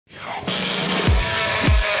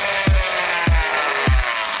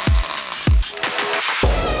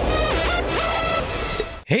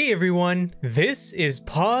Hey everyone, this is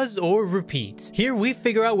Pause or Repeat. Here we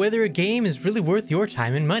figure out whether a game is really worth your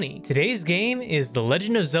time and money. Today's game is The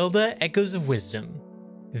Legend of Zelda: Echoes of Wisdom.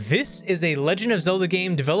 This is a Legend of Zelda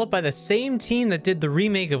game developed by the same team that did the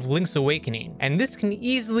remake of Link's Awakening, and this can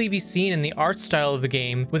easily be seen in the art style of the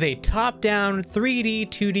game with a top-down 3D,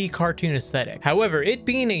 2D cartoon aesthetic. However, it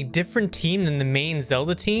being a different team than the main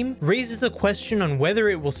Zelda team raises a question on whether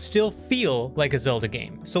it will still feel like a Zelda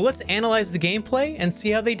game. So let's analyze the gameplay and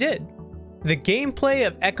see how they did. The gameplay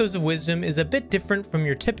of Echoes of Wisdom is a bit different from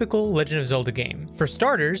your typical Legend of Zelda game. For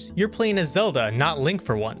starters, you're playing as Zelda, not Link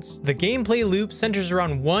for once. The gameplay loop centers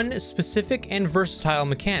around one specific and versatile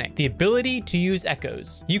mechanic, the ability to use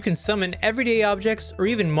echoes. You can summon everyday objects or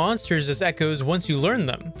even monsters as echoes once you learn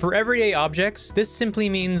them. For everyday objects, this simply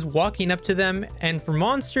means walking up to them, and for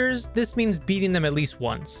monsters, this means beating them at least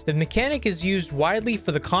once. The mechanic is used widely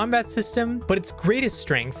for the combat system, but its greatest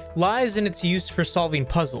strength lies in its use for solving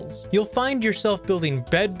puzzles. You'll find yourself building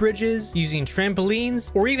bed bridges, using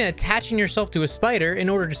trampolines, or even attaching yourself to a spider in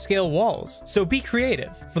order to scale walls. So be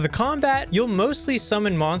creative. For the combat, you'll mostly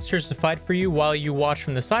summon monsters to fight for you while you watch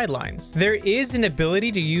from the sidelines. There is an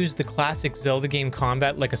ability to use the classic Zelda game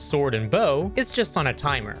combat like a sword and bow, it's just on a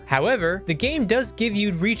timer. However, the game does give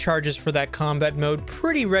you recharges for that combat mode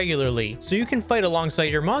pretty regularly, so you can fight alongside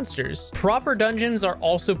your monsters. Proper dungeons are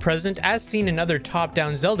also present as seen in other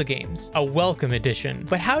top-down Zelda games, a welcome addition.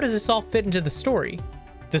 But how does this all fit into the story?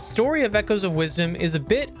 The story of Echoes of Wisdom is a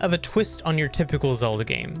bit of a twist on your typical Zelda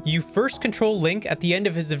game. You first control Link at the end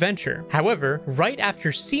of his adventure. However, right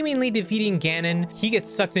after seemingly defeating Ganon, he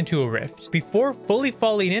gets sucked into a rift. Before fully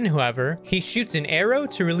falling in, however, he shoots an arrow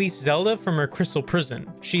to release Zelda from her crystal prison.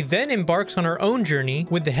 She then embarks on her own journey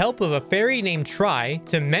with the help of a fairy named Tri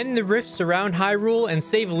to mend the rifts around Hyrule and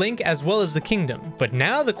save Link as well as the kingdom. But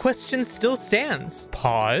now the question still stands.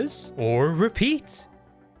 Pause or repeat?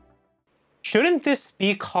 Shouldn't this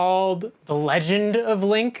be called The Legend of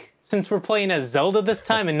Link, since we're playing as Zelda this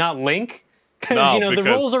time and not Link? Because, the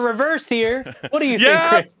roles are reversed here. What do you think,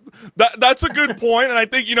 Chris? That's a good point, and I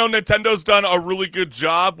think, Nintendo's done a really good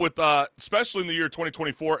job with, especially in the year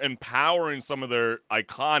 2024, empowering some of their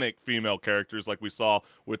iconic female characters, like we saw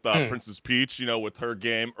with Princess Peach, with her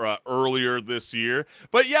game earlier this year.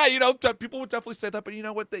 But yeah, people would definitely say that, but you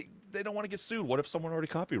know what? They don't want to get sued. What if someone already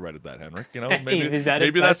copyrighted that, Henrik?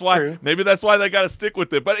 Maybe that's why. Maybe that's why they got to stick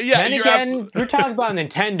with it. But yeah, we're talking about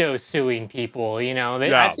Nintendo suing people.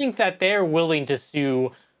 I think that they're willing to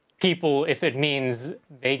sue people if it means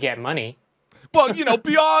they get money. Well,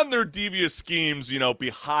 beyond their devious schemes,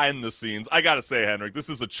 behind the scenes, I gotta say, Henrik, this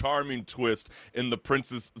is a charming twist in the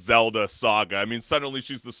Princess Zelda saga. I mean, suddenly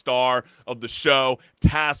she's the star of the show,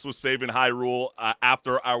 tasked with saving Hyrule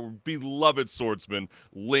after our beloved swordsman,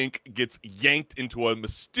 Link, gets yanked into a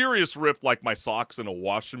mysterious rift like my socks in a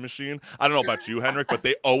washing machine. I don't know about you, Henrik, but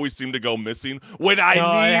they always seem to go missing when I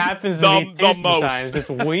need them the most. Sometimes. It's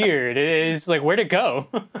weird. It's like, where'd it go?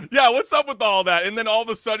 Yeah, what's up with all that? And then all of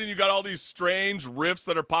a sudden, you got all these strange rifts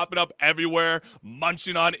that are popping up everywhere,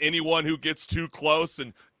 munching on anyone who gets too close,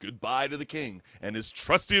 and goodbye to the king and his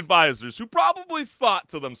trusty advisors, who probably thought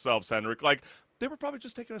to themselves, Henrik, like they were probably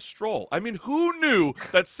just taking a stroll. I mean, who knew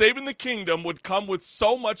that saving the kingdom would come with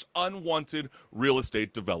so much unwanted real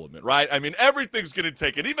estate development, right? I mean, everything's getting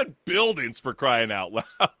taken, even buildings, for crying out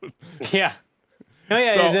loud. Yeah. No,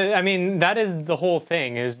 yeah, I mean, that is the whole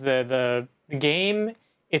thing, is the game,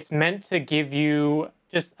 it's meant to give you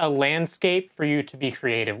just a landscape for you to be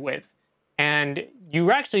creative with. And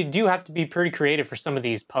you actually do have to be pretty creative for some of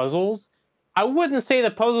these puzzles. I wouldn't say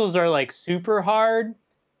the puzzles are like super hard,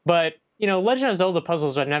 but Legend of Zelda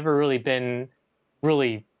puzzles have never really been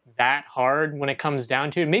really that hard when it comes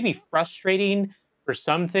down to it. Maybe frustrating for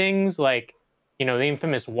some things, like, the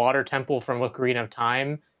infamous water temple from Ocarina of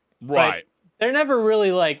Time. Right. But they're never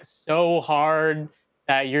really like so hard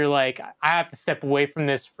that you're like, I have to step away from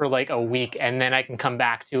this for like a week and then I can come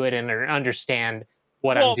back to it and understand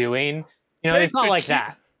what I'm doing. It's not like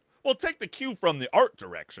that. Well, take the cue from the art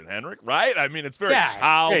direction, Henrik, right? I mean, it's very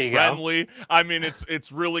child-friendly. I mean,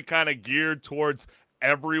 it's really kind of geared towards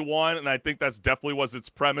everyone, and I think that's definitely was its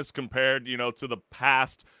premise compared, to the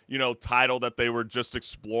past, title that they were just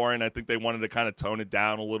exploring. I think they wanted to kind of tone it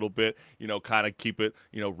down a little bit, kind of keep it,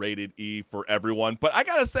 rated E for everyone. But I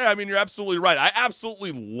gotta say, I mean, you're absolutely right. I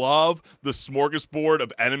absolutely love the smorgasbord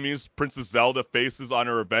of enemies Princess Zelda faces on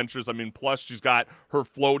her adventures. I mean, plus she's got her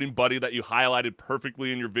floating buddy that you highlighted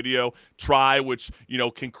perfectly in your video, Tri, which,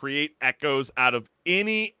 can create echoes out of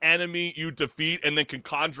any enemy you defeat and then can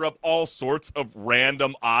conjure up all sorts of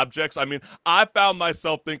random objects. I mean, I found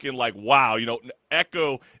myself thinking like, wow,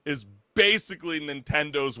 Echo is basically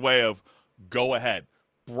Nintendo's way of go ahead,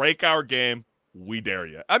 break our game. We dare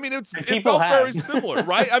you. I mean, it felt very similar,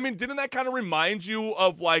 right? I mean, didn't that kind of remind you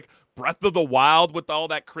of like Breath of the Wild with all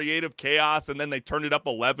that creative chaos, and then they turned it up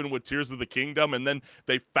 11 with Tears of the Kingdom, and then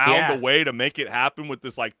they found a way to make it happen with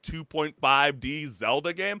this like 2.5D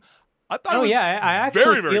Zelda game? I thought it was I actually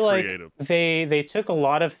very, very feel creative. Like they took a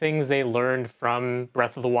lot of things they learned from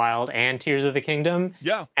Breath of the Wild and Tears of the Kingdom,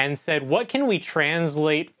 and said, what can we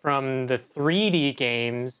translate from the 3D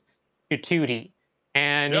games to 2D?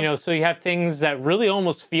 And you know, so you have things that really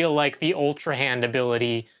almost feel like the Ultra Hand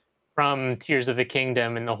ability from Tears of the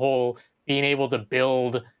Kingdom, and the whole being able to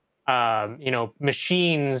build you know,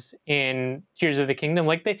 machines in Tears of the Kingdom.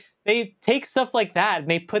 Like they take stuff like that and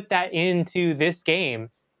they put that into this game.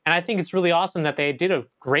 And I think it's really awesome that they did a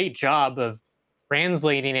great job of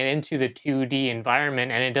translating it into the 2D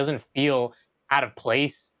environment, and it doesn't feel out of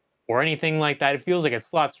place or anything like that. It feels like it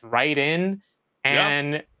slots right in,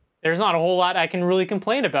 and there's not a whole lot I can really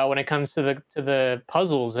complain about when it comes to the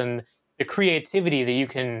puzzles and the creativity that you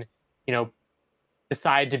can, you know,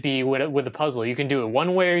 decide to be with a puzzle. You can do it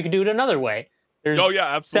one way or you can do it another way. There's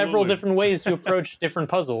several different ways to approach different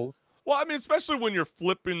puzzles. Well, I mean, especially when you're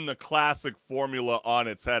flipping the classic formula on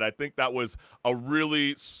its head, I think that was a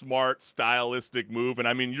really smart stylistic move. And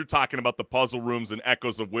I mean, you're talking about the puzzle rooms and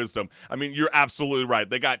Echoes of Wisdom. I mean, you're absolutely right.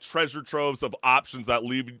 They got treasure troves of options that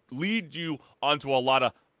lead you onto a lot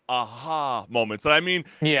of aha moments. I mean,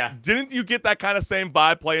 didn't you get that kind of same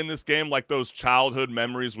vibe playing this game, like those childhood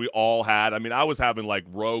memories we all had? I mean, I was having like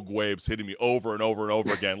rogue waves hitting me over and over and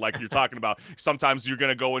over again. Like you're talking about, sometimes you're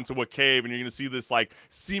going to go into a cave and you're going to see this like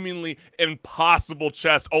seemingly impossible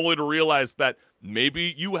chest, only to realize that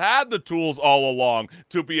maybe you had the tools all along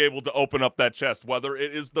to be able to open up that chest, whether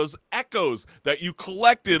it is those echoes that you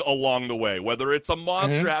collected along the way, whether it's a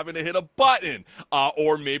monster having to hit a button,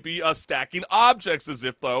 or maybe stacking objects as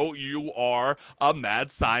if though you are a mad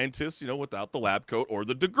scientist, you know, without the lab coat or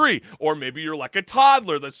the degree, or maybe you're like a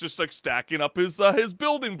toddler that's just like stacking up his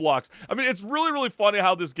building blocks. I mean, it's really, really funny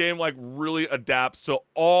how this game like really adapts to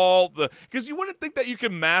all the, because you wouldn't think that you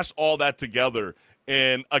can mash all that together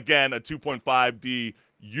in, again, a 2.5D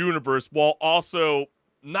universe, while also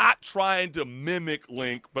not trying to mimic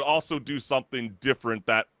Link, but also do something different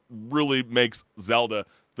that really makes Zelda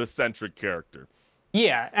the centric character.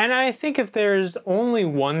 Yeah, and I think if there's only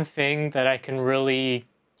one thing that I can really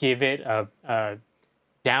give it a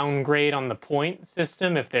downgrade on the point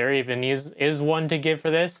system, if there even is one to give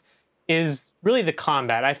for this, is really the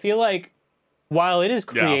combat. I feel like while it is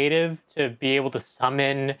creative to be able to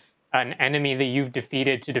summon an enemy that you've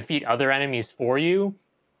defeated to defeat other enemies for you,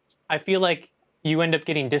 I feel like you end up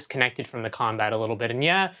getting disconnected from the combat a little bit. And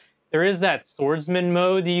yeah, there is that swordsman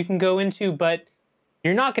mode that you can go into, but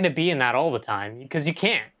you're not going to be in that all the time because you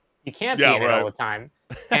can't. You can't be in it all the time.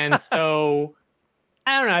 And so,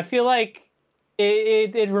 I don't know, I feel like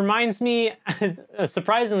it reminds me,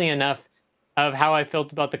 surprisingly enough, of how I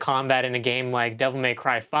felt about the combat in a game like Devil May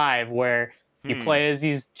Cry 5, where you play as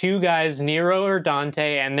these two guys, Nero or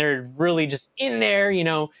Dante, and they're really just in there, you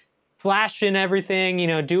know, slashing everything, you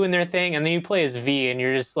know, doing their thing. And then you play as V, and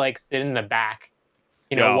you're just like sitting in the back,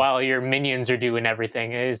 you know, while your minions are doing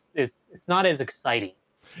everything. It's not as exciting.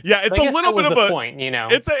 Yeah, it's a little bit of a point, you know.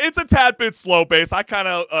 It's a tad bit slow pace. I kind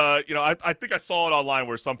of you know, I think I saw it online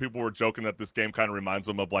where some people were joking that this game kind of reminds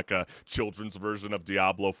them of like a children's version of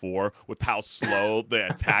Diablo 4 with how slow the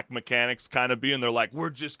attack mechanics kind of be, and they're like, we're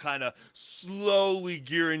just kind of slowly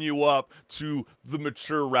gearing you up to the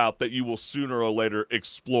mature route that you will sooner or later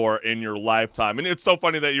explore in your lifetime. And it's so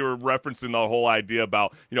funny that you were referencing the whole idea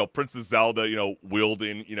about, you know, Princess Zelda, you know,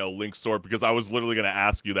 wielding, you know, Link's sword, because I was literally going to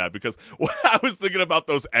ask you that, because I was thinking about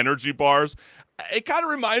those energy bars. It kind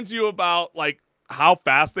of reminds you about like how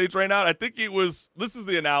fast they drain out. I think this is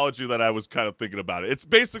the analogy that I was kind of thinking about it. It's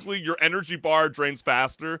basically your energy bar drains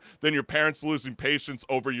faster than your parents losing patience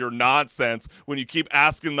over your nonsense when you keep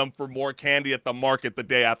asking them for more candy at the market the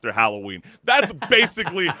day after Halloween. That's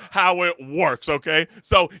basically how it works, okay?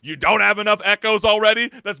 So you don't have enough echoes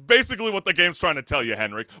already? That's basically what the game's trying to tell you,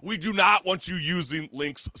 Henrik. We do not want you using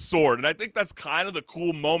Link's sword. And I think that's kind of the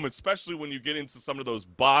cool moment, especially when you get into some of those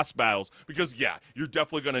boss battles, because yeah, you're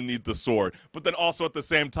definitely going to need the sword. But then also at the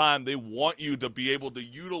same time, they want you to be able to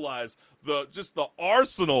utilize the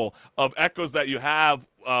arsenal of echoes that you have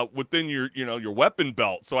within your, you know, your weapon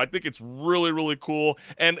belt. So I think it's really, really cool.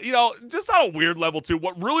 And, you know, just on a weird level too,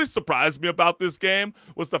 what really surprised me about this game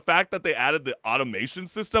was the fact that they added the automation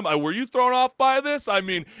system. Were you thrown off by this? I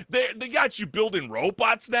mean, they got you building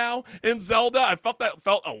robots now in Zelda. I felt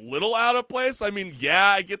a little out of place. I mean, yeah,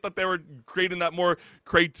 I get that they were creating that more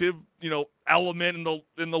creative element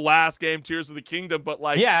in the last game, Tears of the Kingdom, but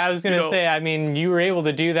like, yeah, I was gonna say, I mean, you were able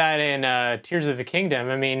to do that in Tears of the Kingdom.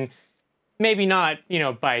 I mean, maybe not,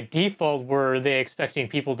 by default were they expecting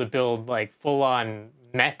people to build like full on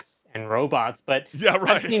mechs and robots, but yeah,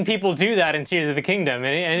 right. I've seen people do that in Tears of the Kingdom,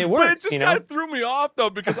 and it works. But it just kind of threw me off though,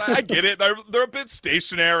 because I get it. They're a bit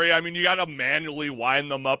stationary. I mean, you got to manually wind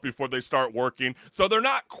them up before they start working, so they're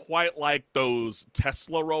not quite like those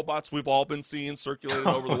Tesla robots we've all been seeing circulating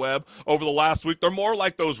over the web over the last week. They're more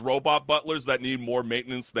like those robot butlers that need more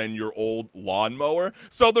maintenance than your old lawnmower.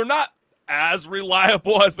 So they're not as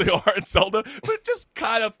reliable as they are in Zelda, but it just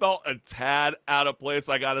kind of felt a tad out of place,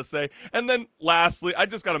 I gotta say. And then lastly, I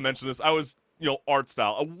just gotta mention this. I was, art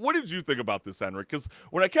style. What did you think about this, Henrik? Because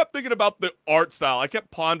when I kept thinking about the art style, I kept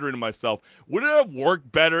pondering to myself, would it have worked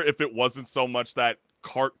better if it wasn't so much that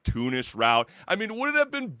cartoonish route? I mean, would it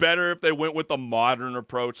have been better if they went with a modern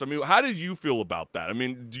approach? I mean, how did you feel about that? I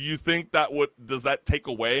mean, do you think does that take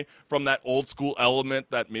away from that old school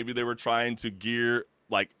element that maybe they were trying to gear,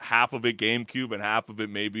 like half of it GameCube and half of it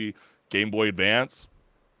maybe Game Boy Advance?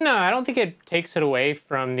 No, I don't think it takes it away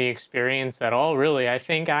from the experience at all, really. I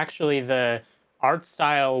think actually the art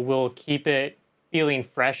style will keep it feeling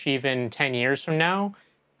fresh even 10 years from now,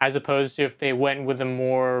 as opposed to if they went with a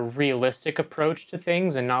more realistic approach to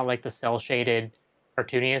things and not like the cel-shaded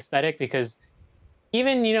cartoony aesthetic. Because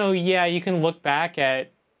even, yeah, you can look back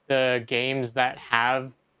at the games that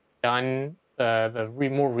have done the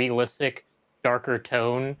more realistic, darker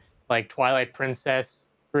tone, like Twilight Princess,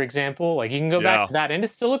 for example. Like, you can go back to that and it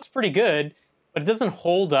still looks pretty good, but it doesn't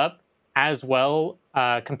hold up as well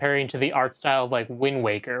comparing to the art style of like Wind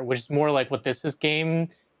Waker, which is more like what this game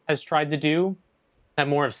has tried to do. That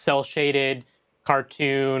more of cel-shaded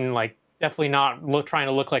cartoon, like definitely not trying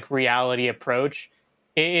to look like reality approach.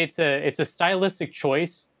 It's a stylistic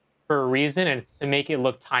choice for a reason, and it's to make it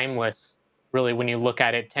look timeless. Really, when you look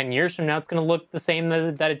at it 10 years from now, it's going to look the same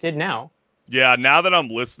that it did now. Yeah, now that I'm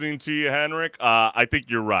listening to you, Henrik, I think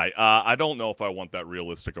you're right. I don't know if I want that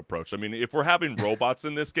realistic approach. I mean, if we're having robots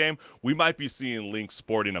in this game, we might be seeing Link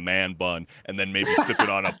sporting a man bun and then maybe sipping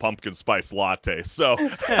on a pumpkin spice latte. So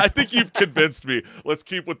I think you've convinced me. Let's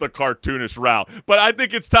keep with the cartoonish route. But I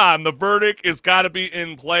think it's time. The verdict has got to be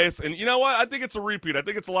in place. And you know what? I think it's a repeat. I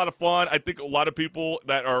think it's a lot of fun. I think a lot of people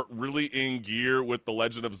that are really in gear with the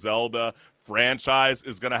Legend of Zelda franchise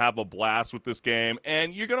is going to have a blast with this game,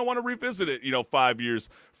 and you're going to want to revisit it 5 years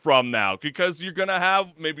from now, because you're going to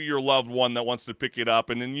have maybe your loved one that wants to pick it up,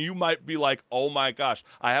 and then you might be like, oh my gosh,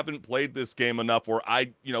 I haven't played this game enough, or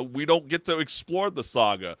we don't get to explore the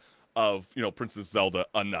saga of Princess Zelda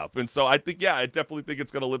enough. And so I think, I definitely think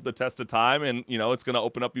it's going to live the test of time, and it's going to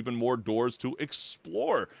open up even more doors to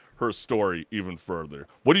explore her story even further.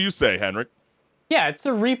 What do you say, Henrik? Yeah, it's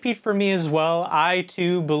a repeat for me as well. I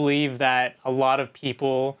too believe that a lot of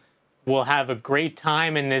people will have a great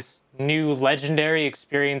time in this new legendary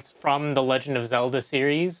experience from the Legend of Zelda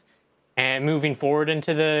series and moving forward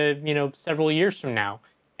into the, several years from now.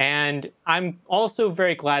 And I'm also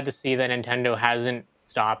very glad to see that Nintendo hasn't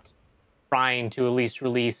stopped trying to at least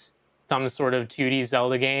release some sort of 2D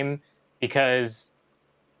Zelda game, because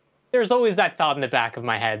there's always that thought in the back of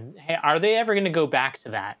my head, hey, are they ever going to go back to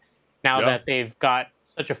that? Now that they've got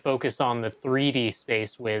such a focus on the 3D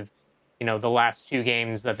space with, the last two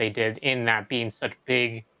games that they did in that being such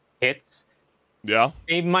big hits. Yeah.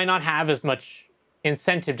 They might not have as much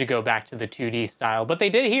incentive to go back to the 2D style, but they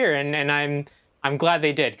did here, and I'm glad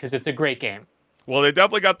they did, because it's a great game. Well, they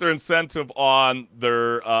definitely got their incentive on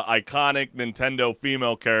their iconic Nintendo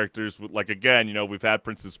female characters. Like, again, we've had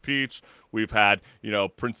Princess Peach, we've had,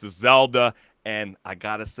 Princess Zelda, and I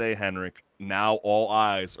gotta say, Henrik, now all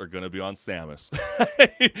eyes are going to be on Samus.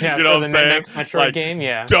 Yeah, you know what I'm I'm saying? Next Metroid game,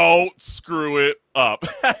 yeah. Don't screw it up.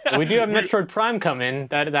 We do have Metroid Prime coming.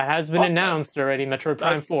 That has been announced already, Metroid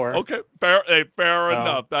Prime 4. Okay, fair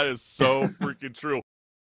enough. That is so freaking true.